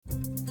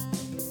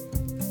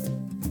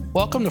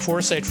Welcome to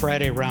Foresight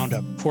Friday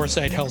Roundup,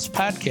 Foresight Health's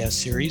podcast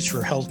series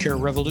for healthcare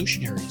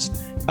revolutionaries.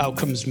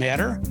 Outcomes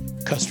matter,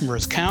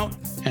 customers count,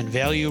 and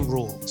value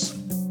rules.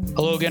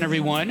 Hello again,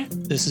 everyone.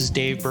 This is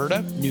Dave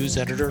Burda, news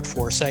editor at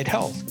Foresight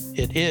Health.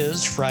 It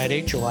is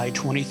Friday, July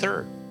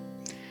 23rd.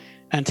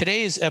 On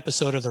today's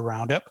episode of the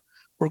Roundup,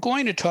 we're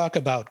going to talk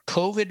about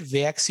COVID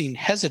vaccine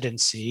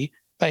hesitancy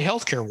by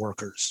healthcare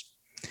workers.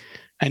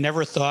 I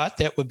never thought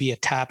that would be a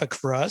topic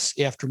for us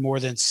after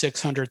more than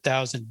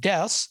 600,000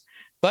 deaths,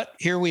 but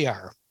here we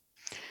are.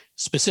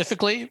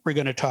 Specifically, we're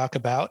going to talk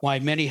about why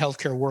many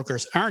healthcare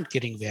workers aren't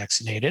getting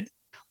vaccinated.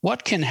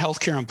 What can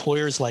healthcare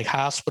employers like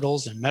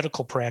hospitals and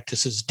medical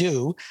practices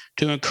do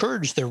to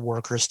encourage their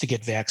workers to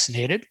get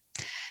vaccinated?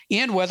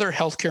 And whether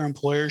healthcare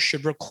employers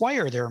should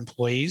require their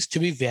employees to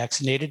be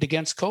vaccinated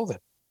against COVID.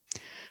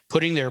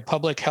 Putting their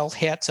public health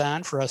hats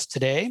on for us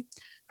today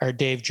are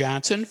Dave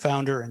Johnson,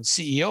 founder and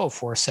CEO of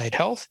Foresight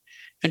Health,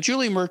 and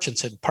Julie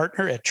Murchison,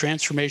 partner at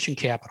Transformation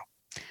Capital.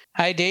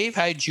 Hi, Dave.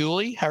 Hi,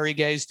 Julie. How are you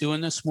guys doing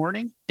this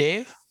morning?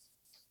 Dave?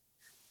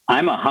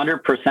 I'm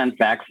 100%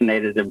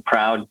 vaccinated and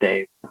proud,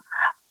 Dave.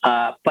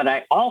 But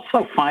I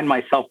also find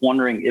myself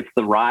wondering if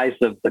the rise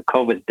of the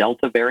COVID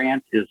Delta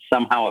variant is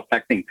somehow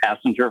affecting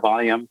passenger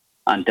volume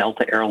on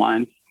Delta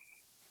Airlines.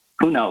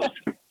 Who knows?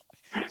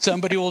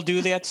 Somebody will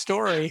do that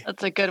story.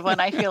 That's a good one.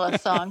 I feel a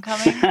song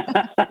coming.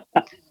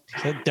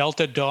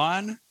 Delta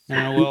Dawn?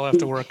 No, we'll have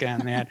to work on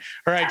that.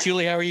 All right,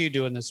 Julie, how are you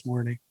doing this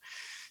morning?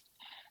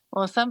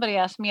 Well, somebody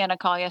asked me on a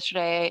call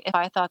yesterday if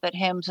I thought that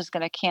HIMSS was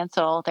going to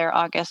cancel their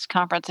August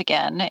conference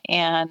again.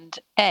 And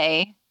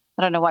I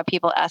don't know why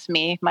people ask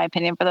me my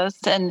opinion for those.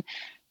 And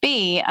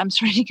B, I'm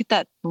starting to get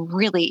that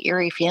really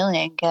eerie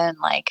feeling and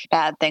like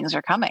bad things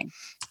are coming.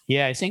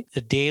 Yeah, I think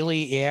the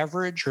daily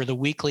average or the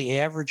weekly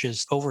average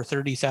is over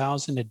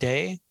 30,000 a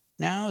day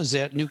now. Is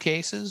that new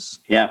cases?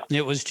 Yeah.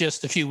 It was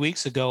just a few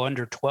weeks ago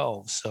under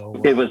 12. So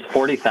it was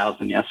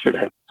 40,000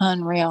 yesterday.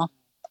 Unreal.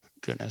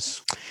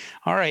 Goodness.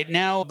 All right.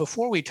 Now,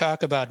 before we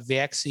talk about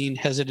vaccine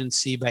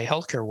hesitancy by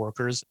healthcare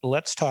workers,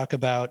 let's talk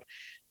about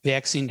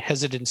vaccine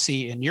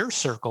hesitancy in your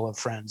circle of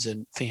friends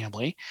and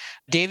family.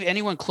 Dave,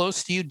 anyone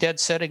close to you dead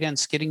set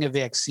against getting a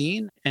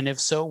vaccine? And if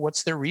so,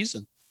 what's their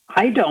reason?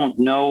 I don't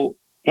know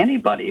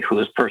anybody who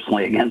is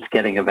personally against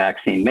getting a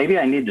vaccine. Maybe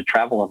I need to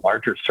travel in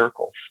larger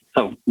circles.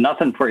 So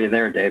nothing for you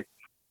there, Dave.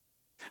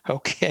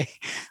 Okay.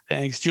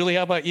 Thanks. Julie,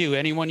 how about you?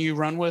 Anyone you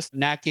run with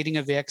not getting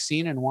a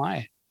vaccine and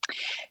why?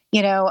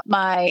 You know,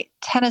 my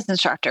tennis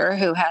instructor,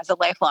 who has a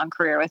lifelong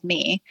career with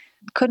me,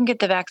 couldn't get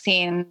the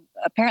vaccine,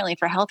 apparently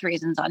for health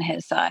reasons on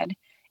his side.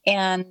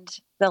 And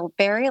the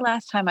very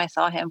last time I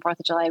saw him, 4th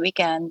of July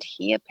weekend,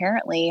 he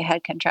apparently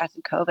had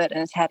contracted COVID and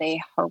has had a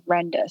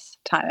horrendous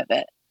time of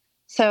it.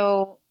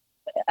 So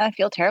I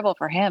feel terrible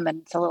for him.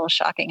 And it's a little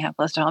shocking how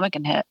close to home it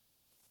can hit.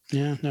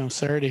 Yeah, no,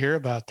 sorry to hear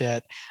about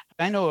that.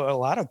 I know a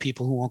lot of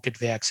people who won't get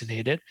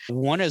vaccinated.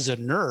 One is a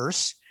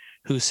nurse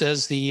who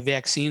says the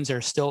vaccines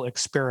are still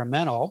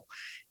experimental.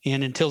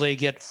 And until they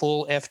get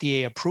full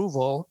FDA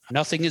approval,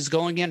 nothing is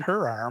going in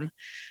her arm.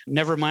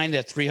 Never mind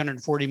that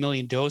 340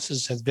 million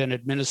doses have been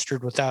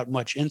administered without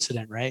much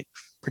incident, right?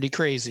 Pretty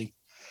crazy.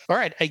 All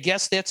right, I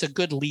guess that's a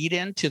good lead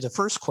in to the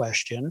first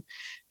question.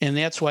 And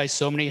that's why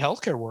so many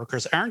healthcare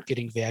workers aren't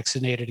getting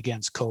vaccinated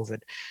against COVID.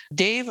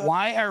 Dave,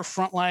 why are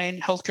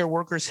frontline healthcare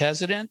workers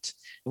hesitant?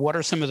 What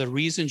are some of the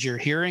reasons you're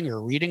hearing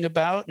or reading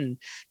about? And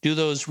do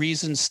those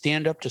reasons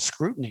stand up to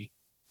scrutiny?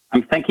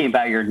 I'm thinking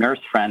about your nurse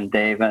friend,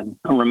 Dave, and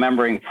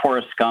remembering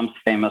Forrest Gump's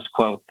famous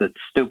quote that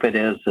stupid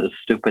is as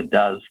stupid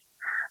does.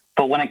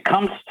 But when it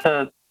comes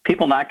to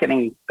people not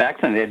getting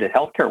vaccinated,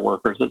 healthcare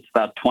workers, it's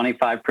about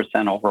 25%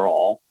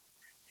 overall,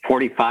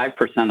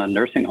 45% of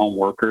nursing home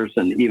workers,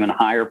 and even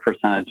higher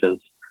percentages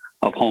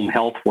of home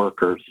health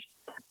workers.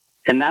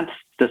 And that's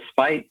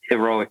despite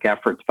heroic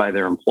efforts by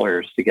their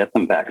employers to get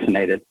them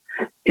vaccinated.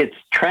 It's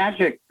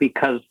tragic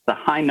because the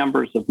high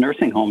numbers of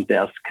nursing home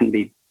deaths can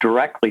be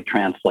directly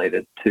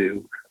translated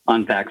to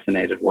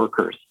unvaccinated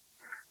workers.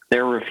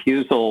 Their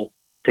refusal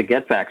to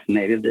get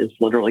vaccinated is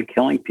literally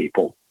killing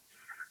people.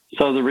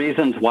 So the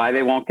reasons why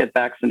they won't get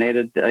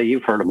vaccinated,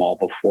 you've heard them all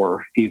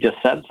before. You just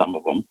said some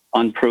of them.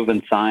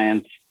 Unproven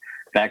science,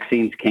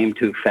 vaccines came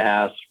too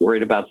fast,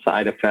 worried about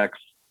side effects.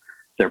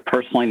 They're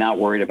personally not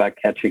worried about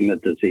catching the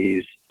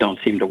disease, don't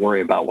seem to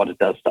worry about what it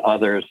does to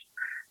others.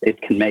 It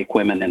can make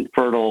women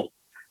infertile.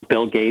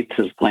 Bill Gates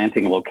is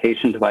planting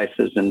location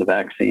devices in the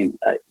vaccine.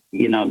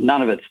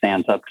 None of it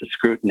stands up to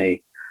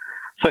scrutiny.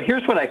 So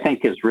here's what I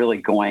think is really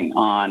going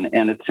on,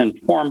 and it's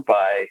informed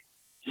by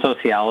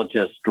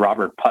sociologist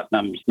Robert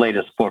Putnam's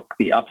latest book,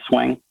 The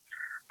Upswing.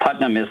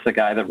 Putnam is the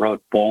guy that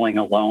wrote Bowling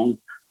Alone.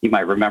 You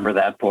might remember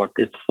that book.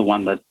 It's the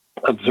one that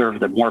observed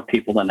that more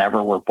people than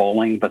ever were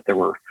bowling, but there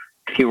were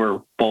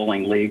fewer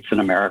bowling leagues in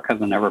America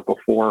than ever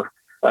before,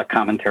 a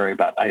commentary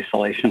about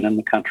isolation in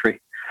the country.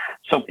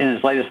 So in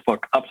his latest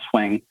book,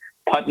 Upswing,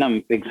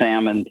 Putnam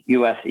examined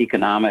U.S.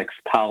 economics,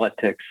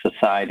 politics,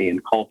 society,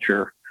 and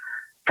culture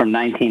from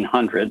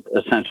 1900,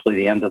 essentially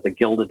the end of the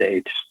Gilded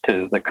Age,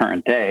 to the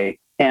current day.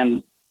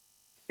 And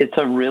it's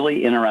a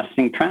really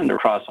interesting trend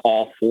across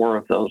all four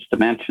of those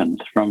dimensions.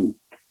 From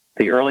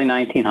the early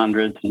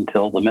 1900s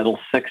until the middle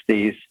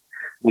 60s,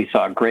 we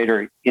saw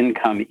greater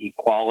income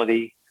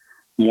equality,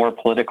 more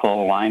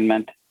political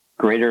alignment,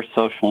 greater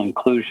social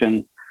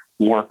inclusion,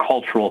 more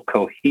cultural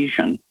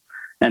cohesion.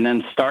 And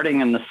then starting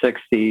in the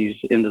 60s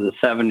into the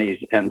 70s,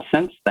 and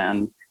since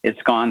then,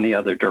 it's gone the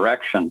other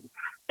direction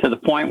to the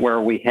point where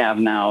we have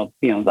now,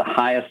 the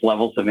highest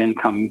levels of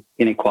income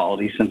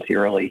inequality since the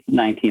early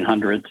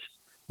 1900s,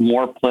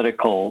 more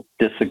political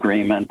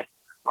disagreement,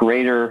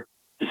 greater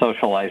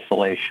social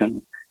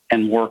isolation,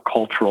 and more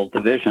cultural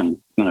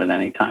division than at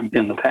any time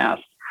in the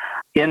past.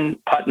 In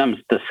Putnam's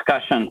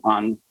discussion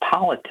on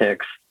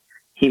politics,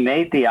 he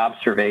made the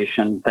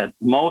observation that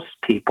most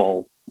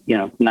people,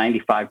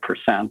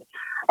 95%,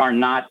 are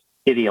not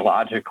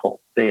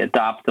ideological. They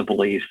adopt the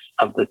beliefs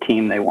of the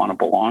team they want to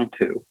belong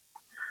to.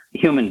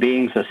 Human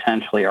beings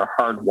essentially are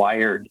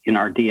hardwired in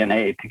our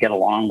DNA to get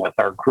along with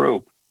our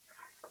group.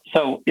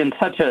 So in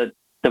such a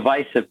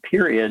divisive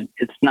period,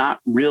 it's not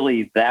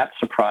really that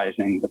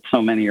surprising that so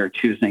many are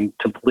choosing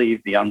to believe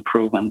the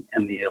unproven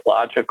and the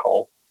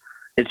illogical.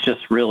 It's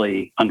just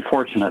really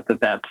unfortunate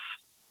that that's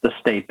the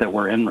state that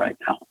we're in right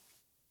now.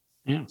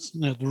 Yes,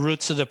 the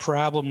roots of the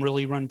problem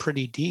really run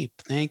pretty deep.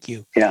 Thank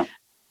you. Yeah.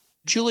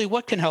 Julie,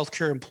 what can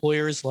healthcare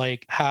employers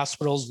like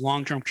hospitals,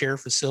 long-term care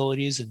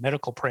facilities, and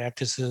medical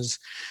practices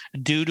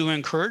do to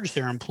encourage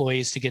their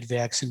employees to get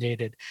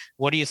vaccinated?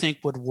 What do you think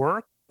would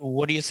work?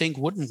 What do you think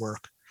wouldn't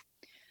work?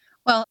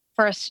 Well,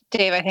 first,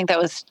 Dave, I think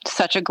that was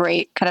such a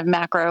great kind of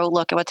macro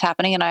look at what's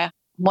happening, and I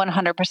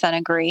 100%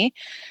 agree.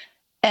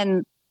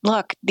 And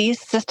look, these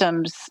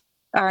systems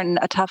are in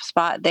a tough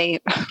spot they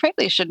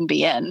frankly shouldn't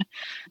be in,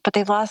 but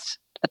they've lost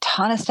a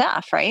ton of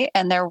staff, right?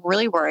 And they're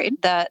really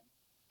worried that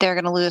they're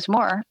going to lose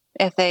more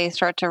if they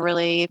start to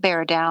really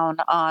bear down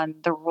on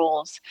the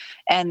rules,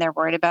 and they're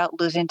worried about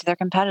losing to their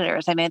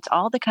competitors. I mean, it's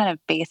all the kind of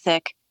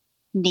basic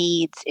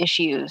needs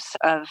issues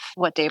of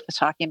what Dave was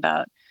talking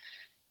about.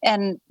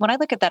 And when I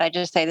look at that, I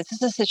just say this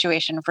is a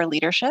situation for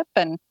leadership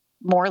and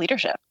more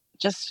leadership.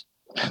 Just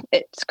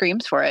it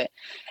screams for it.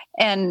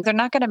 And they're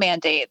not going to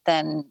mandate,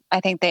 then I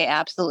think they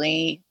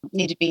absolutely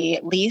need to be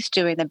at least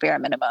doing the bare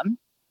minimum.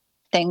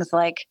 Things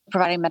like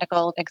providing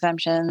medical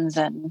exemptions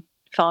and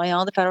following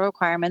all the federal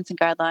requirements and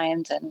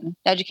guidelines and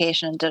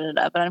education and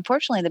da-da-da. But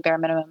unfortunately, the bare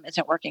minimum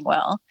isn't working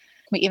well.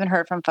 We even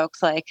heard from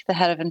folks like the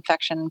head of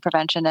infection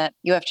prevention at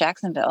UF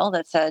Jacksonville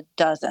that said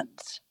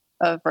dozens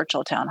of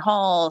virtual town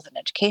halls and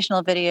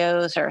educational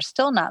videos are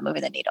still not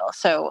moving the needle.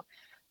 So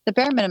the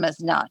bare minimum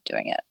is not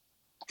doing it.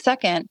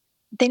 Second,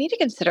 they need to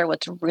consider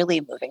what's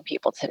really moving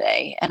people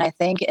today. And I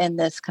think in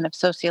this kind of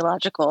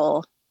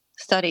sociological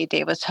study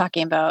Dave was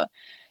talking about,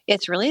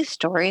 it's really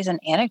stories and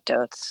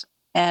anecdotes.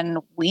 And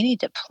we need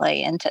to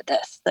play into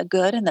this, the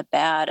good and the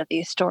bad of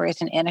these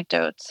stories and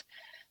anecdotes.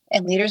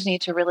 And leaders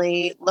need to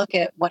really look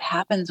at what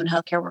happens when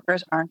healthcare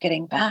workers aren't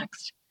getting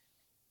vaxxed.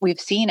 We've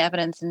seen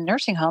evidence in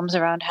nursing homes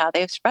around how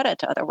they've spread it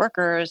to other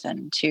workers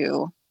and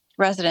to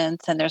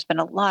residents, and there's been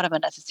a lot of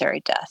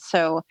unnecessary deaths.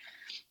 So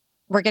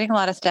we're getting a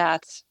lot of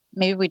stats.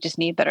 Maybe we just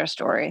need better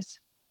stories.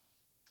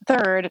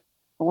 Third,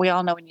 we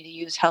all know we need to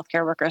use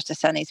healthcare workers to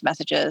send these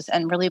messages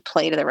and really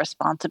play to the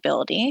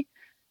responsibility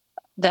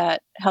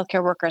that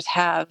healthcare workers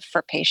have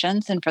for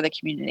patients and for the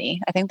community.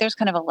 I think there's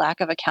kind of a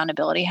lack of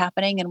accountability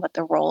happening in what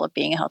the role of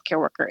being a healthcare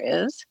worker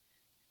is.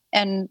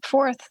 And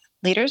fourth,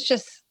 leaders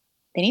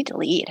they need to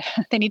lead.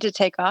 They need to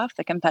take off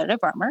the competitive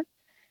armor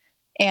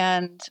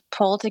and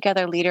pull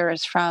together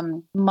leaders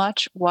from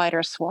much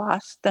wider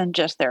swaths than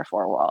just their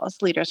four walls,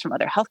 leaders from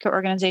other healthcare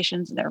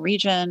organizations in their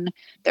region,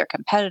 their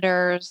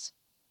competitors,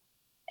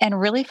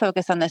 and really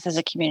focus on this as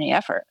a community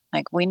effort.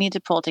 Like, we need to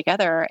pull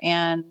together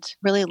and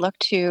really look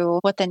to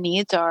what the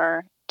needs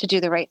are to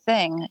do the right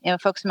thing.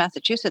 Folks in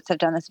Massachusetts have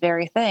done this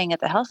very thing at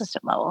the health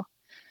system level.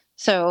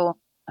 So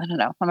I don't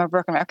know, I'm a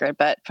broken record,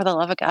 but for the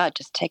love of God,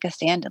 just take a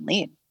stand and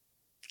lead.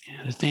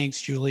 Yeah,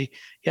 thanks, Julie.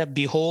 Yeah,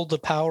 behold the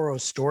power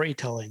of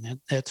storytelling.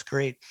 That's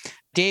great.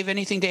 Dave,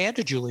 anything to add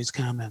to Julie's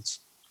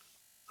comments?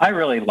 I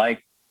really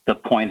like the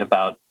point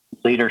about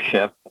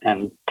leadership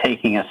and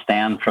taking a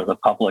stand for the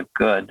public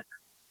good.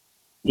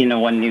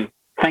 When you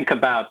think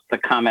about the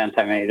comment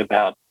I made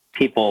about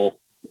people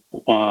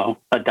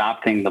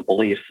adopting the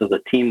beliefs of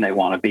the team they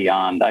want to be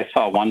on, I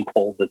saw one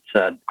poll that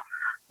said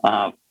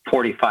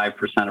 45%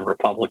 of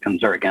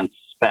Republicans are against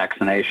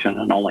vaccination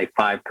and only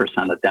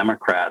 5% of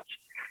Democrats.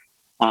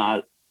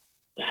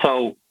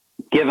 So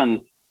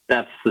given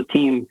that's the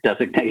team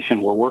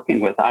designation we're working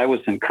with, I was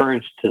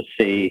encouraged to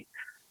see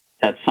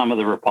that some of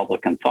the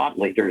Republican thought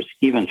leaders,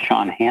 even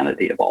Sean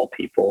Hannity of all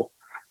people,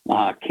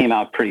 came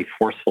out pretty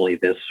forcefully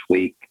this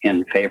week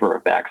in favor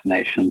of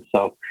vaccination.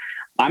 So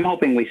I'm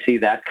hoping we see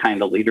that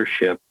kind of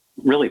leadership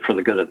really for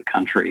the good of the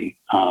country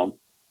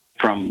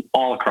from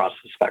all across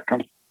the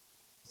spectrum.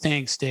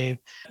 Thanks, Dave.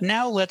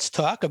 Now let's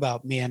talk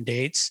about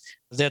mandates.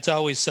 That's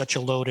always such a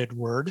loaded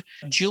word.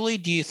 Julie,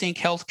 do you think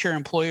healthcare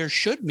employers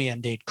should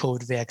mandate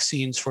COVID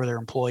vaccines for their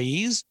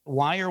employees?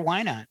 Why or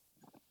why not?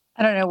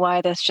 I don't know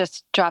why this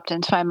just dropped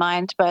into my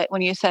mind, but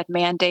when you said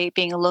mandate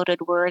being a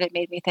loaded word, it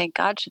made me think,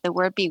 God, should the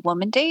word be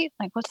woman date?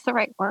 Like, what's the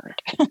right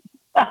word?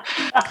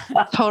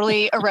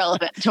 Totally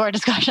irrelevant to our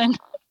discussion.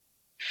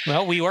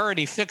 Well, we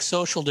already fixed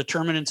social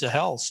determinants of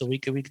health, so we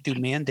could do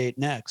mandate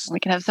next. We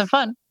can have some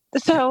fun.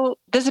 So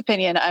this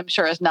opinion, I'm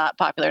sure, is not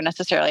popular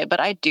necessarily,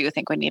 but I do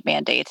think we need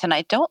mandates. And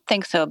I don't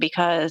think so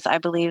because I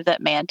believe that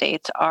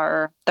mandates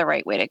are the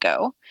right way to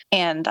go.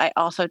 And I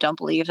also don't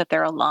believe that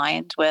they're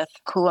aligned with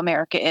who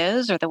America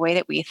is or the way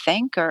that we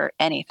think or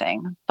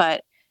anything.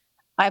 But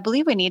I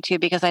believe we need to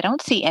because I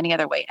don't see any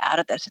other way out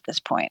of this at this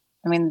point.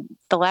 I mean,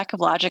 the lack of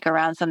logic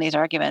around some of these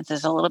arguments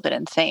is a little bit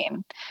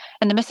insane.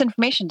 And the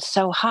misinformation is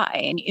so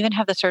high. And you even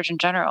have the Surgeon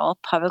General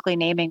publicly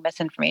naming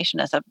misinformation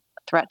as a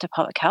threat to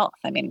public health.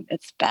 I mean,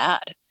 it's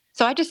bad.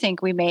 So I just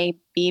think we may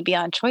be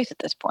beyond choice at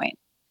this point.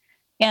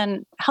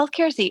 And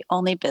healthcare is the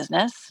only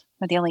business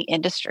or the only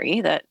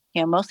industry that,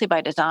 mostly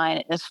by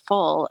design, is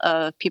full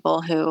of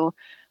people who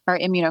are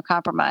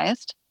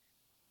immunocompromised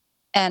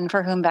and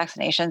for whom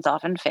vaccinations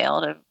often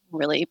fail to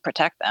really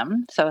protect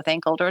them. So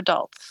think older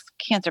adults,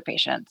 cancer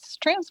patients,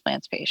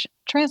 transplant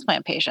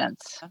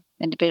patients,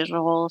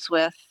 individuals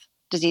with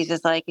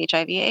diseases like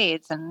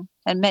HIV/AIDS, and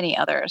many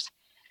others.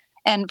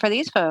 And for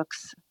these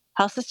folks,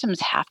 health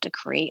systems have to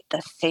create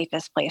the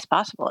safest place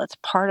possible. It's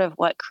part of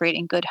what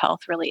creating good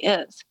health really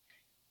is.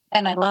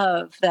 And I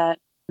love that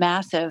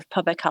massive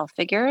public health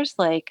figures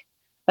like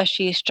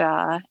Ashish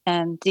Jha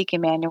and Zeke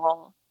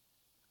Emanuel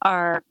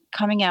are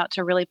coming out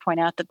to really point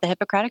out that the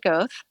Hippocratic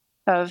Oath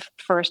of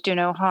first do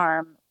no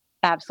harm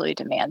absolutely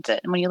demands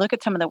it. And when you look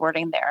at some of the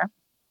wording there,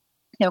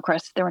 of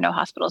course, there were no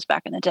hospitals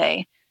back in the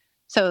day.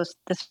 So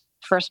this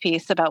first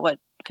piece about what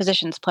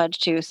physicians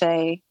pledged to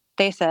say,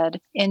 they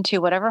said, into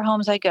whatever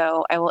homes I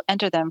go, I will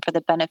enter them for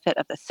the benefit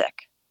of the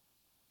sick.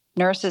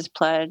 Nurses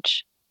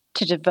pledge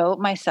to devote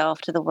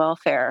myself to the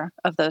welfare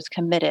of those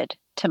committed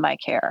to my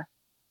care.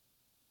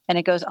 And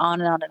it goes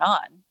on and on and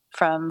on,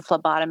 from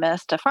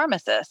phlebotomists to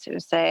pharmacists who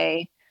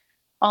say,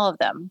 all of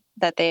them,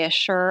 that they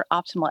assure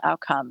optimal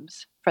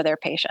outcomes for their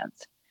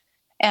patients.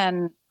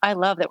 And I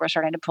love that we're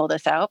starting to pull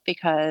this out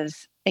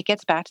because it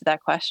gets back to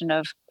that question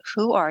of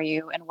who are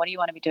you and what do you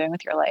want to be doing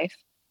with your life?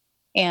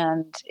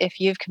 And if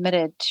you've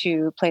committed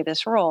to play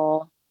this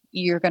role,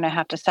 you're going to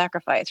have to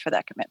sacrifice for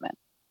that commitment.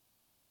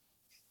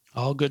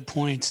 All good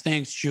points.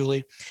 Thanks,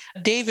 Julie.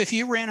 Dave, if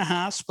you ran a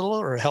hospital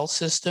or a health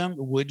system,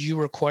 would you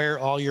require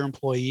all your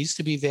employees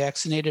to be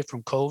vaccinated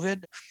from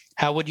COVID?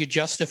 How would you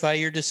justify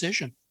your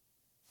decision?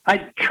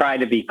 I'd try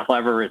to be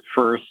clever at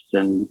first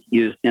and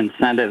use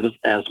incentives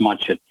as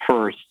much at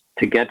first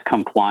to get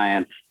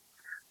compliance.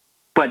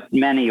 But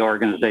many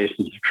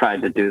organizations have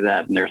tried to do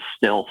that, and they're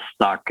still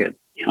stuck at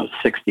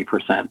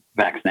 60%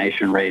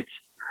 vaccination rates.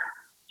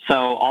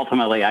 So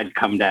ultimately, I'd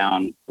come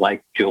down,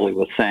 like Julie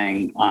was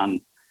saying,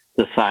 on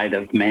the side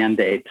of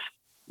mandates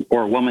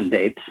or woman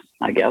dates,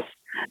 I guess.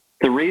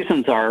 The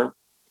reasons are,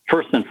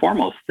 first and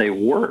foremost, they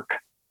work.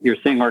 You're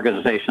seeing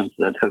organizations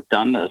that have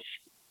done this,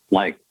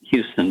 like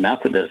Houston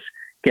Methodist,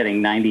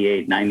 getting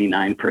 98,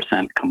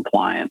 99%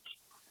 compliance.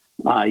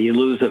 You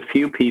lose a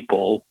few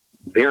people,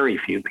 very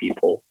few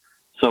people.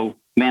 So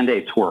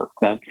mandates work.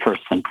 That's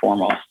first and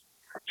foremost.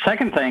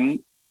 Second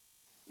thing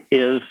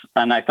is,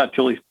 and I thought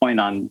Julie's point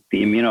on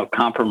the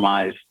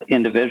immunocompromised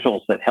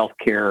individuals that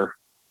healthcare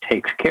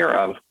takes care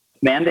of,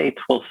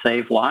 mandates will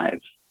save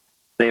lives.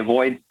 They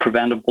avoid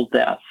preventable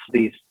deaths.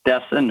 These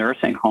deaths in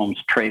nursing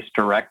homes traced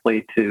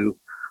directly to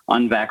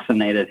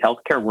unvaccinated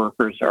healthcare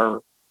workers are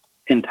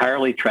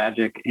entirely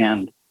tragic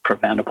and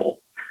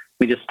preventable.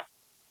 We just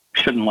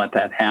shouldn't let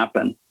that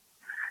happen.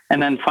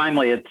 And then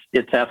finally,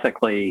 it's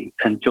ethically,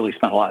 and Julie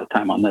spent a lot of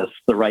time on this,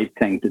 the right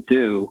thing to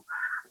do.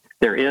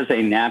 There is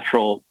a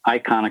natural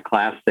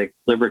iconoclastic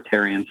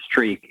libertarian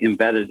streak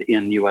embedded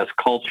in U.S.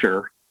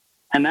 culture.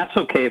 And that's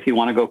okay if you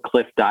want to go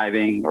cliff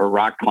diving or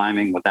rock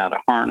climbing without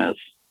a harness.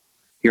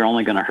 You're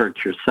only going to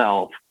hurt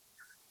yourself.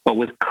 But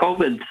with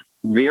COVID's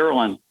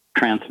virulent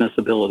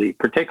transmissibility,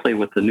 particularly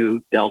with the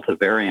new Delta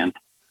variant,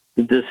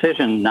 the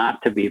decision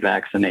not to be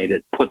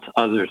vaccinated puts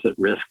others at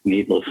risk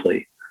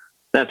needlessly.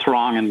 That's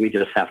wrong, and we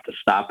just have to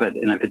stop it.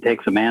 And if it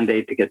takes a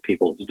mandate to get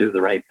people to do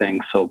the right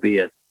thing, so be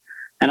it.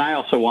 And I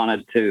also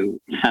wanted to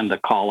send a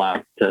call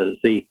out to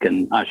Zeke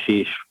and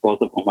Ashish,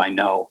 both of whom I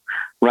know.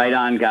 Right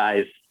on,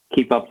 guys.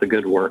 Keep up the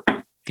good work.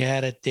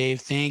 Got it,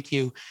 Dave. Thank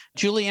you.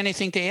 Julie,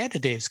 anything to add to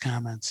Dave's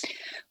comments?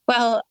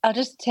 Well, I'll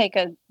just take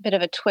a bit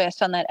of a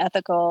twist on that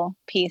ethical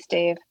piece,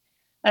 Dave.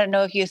 I don't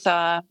know if you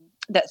saw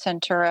that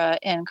Centura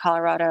in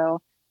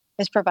Colorado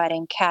is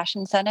providing cash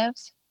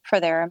incentives for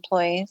their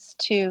employees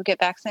to get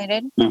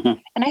vaccinated. Mm-hmm.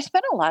 And I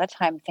spent a lot of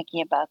time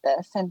thinking about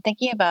this and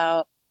thinking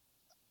about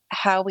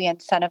how we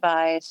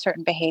incentivize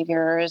certain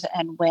behaviors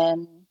and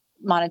when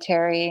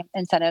monetary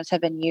incentives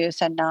have been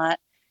used and not.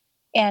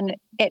 And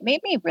it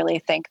made me really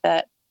think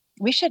that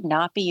we should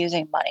not be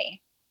using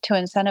money to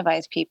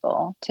incentivize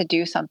people to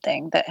do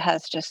something that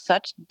has just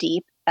such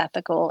deep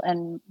ethical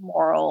and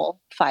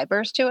moral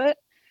fibers to it.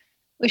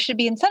 We should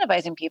be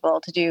incentivizing people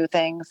to do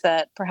things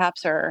that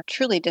perhaps are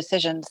truly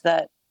decisions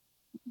that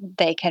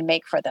they can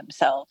make for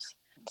themselves.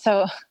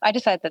 So I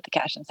decided that the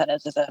cash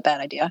incentives is a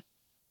bad idea.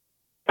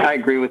 I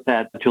agree with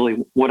that,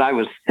 Julie. What I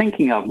was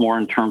thinking of more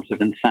in terms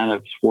of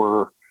incentives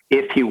were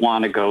if you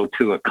want to go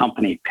to a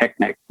company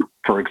picnic,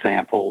 for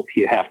example,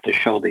 you have to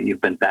show that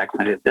you've been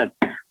vaccinated. That's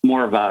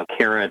more of a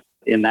carrot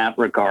in that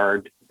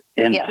regard.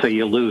 And Yes. so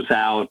you lose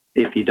out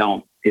if you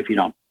don't.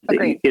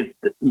 Agreed.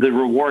 The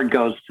reward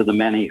goes to the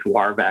many who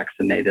are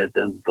vaccinated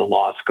and the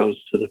loss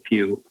goes to the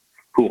few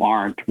who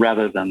aren't,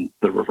 rather than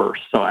the reverse.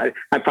 So I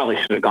probably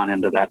should have gone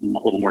into that in a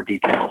little more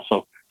detail.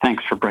 So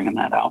thanks for bringing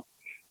that out.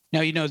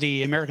 Now,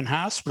 the American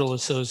Hospital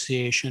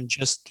Association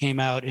just came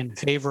out in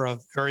favor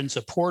of or in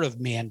support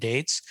of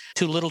mandates.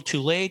 Too little,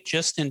 too late,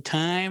 just in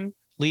time,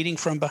 leading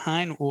from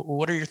behind.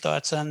 What are your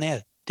thoughts on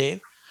that,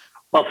 Dave?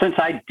 Well, since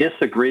I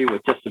disagree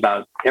with just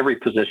about every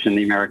position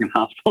the American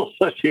Hospital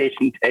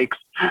Association takes,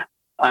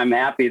 I'm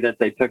happy that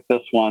they took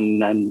this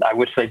one, and I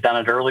wish they'd done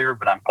it earlier,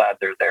 but I'm glad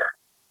they're there.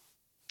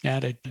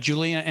 Got it.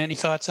 Julia, any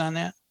thoughts on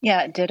that?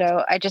 Yeah,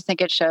 ditto. I just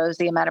think it shows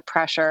the amount of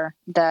pressure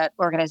that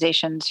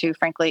organizations who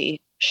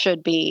frankly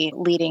should be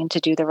leading to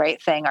do the right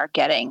thing are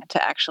getting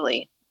to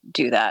actually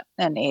do that.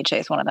 And AHA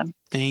is one of them.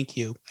 Thank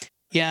you.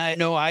 Yeah, I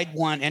know I'd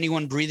want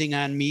anyone breathing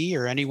on me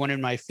or anyone in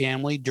my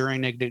family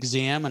during an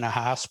exam in a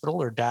hospital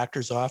or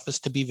doctor's office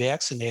to be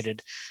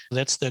vaccinated.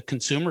 That's the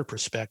consumer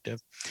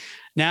perspective.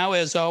 Now,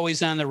 as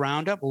always on the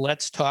Roundup,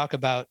 let's talk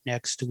about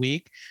next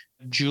week.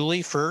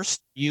 Julie, first,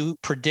 you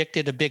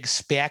predicted a big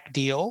SPAC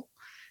deal,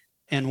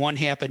 and one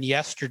happened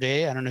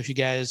yesterday. I don't know if you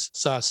guys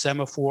saw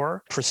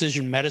Semaphore.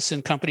 Precision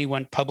medicine company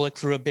went public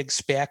through a big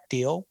SPAC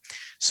deal.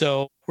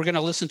 So we're going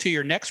to listen to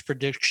your next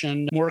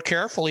prediction more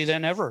carefully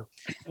than ever.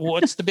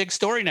 What's the big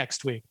story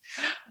next week?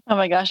 Oh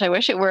my gosh, I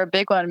wish it were a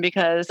big one,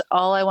 because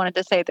all I wanted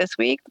to say this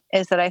week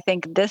is that I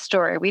think this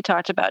story we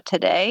talked about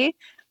today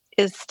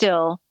is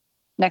still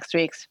next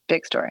week's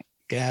big story.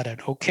 Got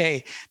it.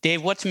 Okay.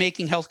 Dave, what's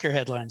making healthcare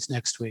headlines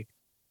next week?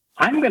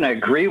 I'm going to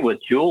agree with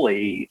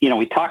Julie.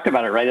 We talked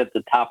about it right at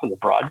the top of the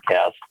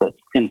broadcast that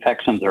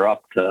infections are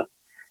up to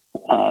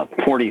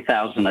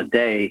 40,000 a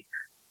day.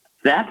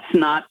 That's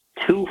not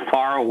too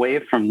far away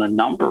from the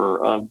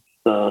number of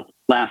the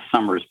last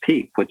summer's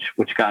peak,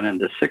 which got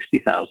into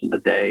 60,000 a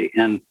day.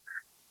 And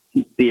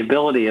the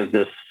ability of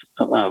this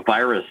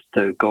virus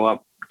to go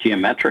up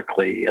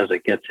geometrically as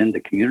it gets into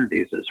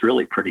communities is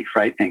really pretty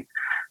frightening.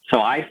 So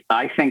I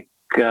think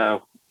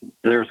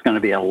there's going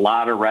to be a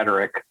lot of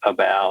rhetoric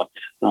about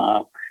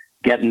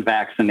getting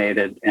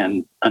vaccinated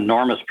and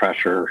enormous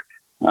pressure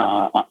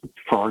for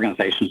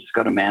organizations to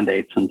go to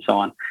mandates and so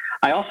on.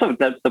 I also,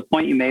 the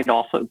point you made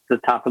also at the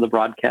top of the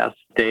broadcast,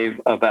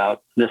 Dave,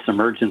 about this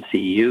emergency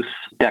use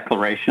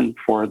declaration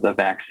for the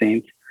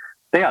vaccines,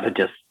 they ought to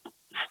just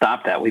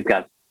stop that. We've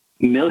got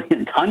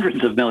millions,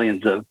 hundreds of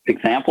millions of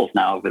examples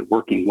now of it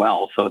working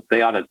well. So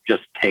they ought to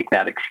just take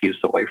that excuse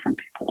away from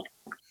people.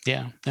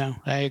 Yeah, no,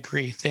 I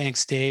agree.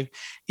 Thanks, Dave.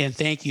 And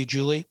thank you,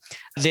 Julie.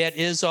 That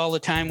is all the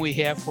time we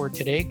have for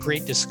today.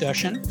 Great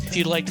discussion. If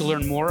you'd like to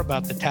learn more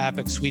about the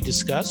topics we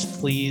discussed,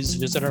 please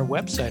visit our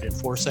website at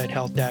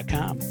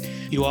foresighthealth.com.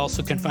 You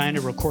also can find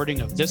a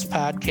recording of this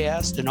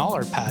podcast and all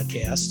our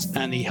podcasts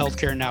on the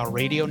Healthcare Now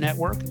Radio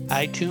Network,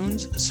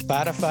 iTunes,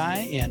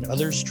 Spotify, and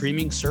other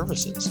streaming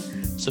services.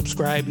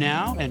 Subscribe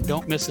now and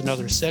don't miss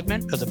another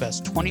segment of the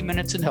best 20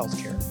 minutes in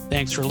healthcare.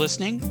 Thanks for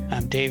listening.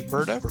 I'm Dave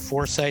Berta for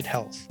Foresight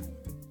Health.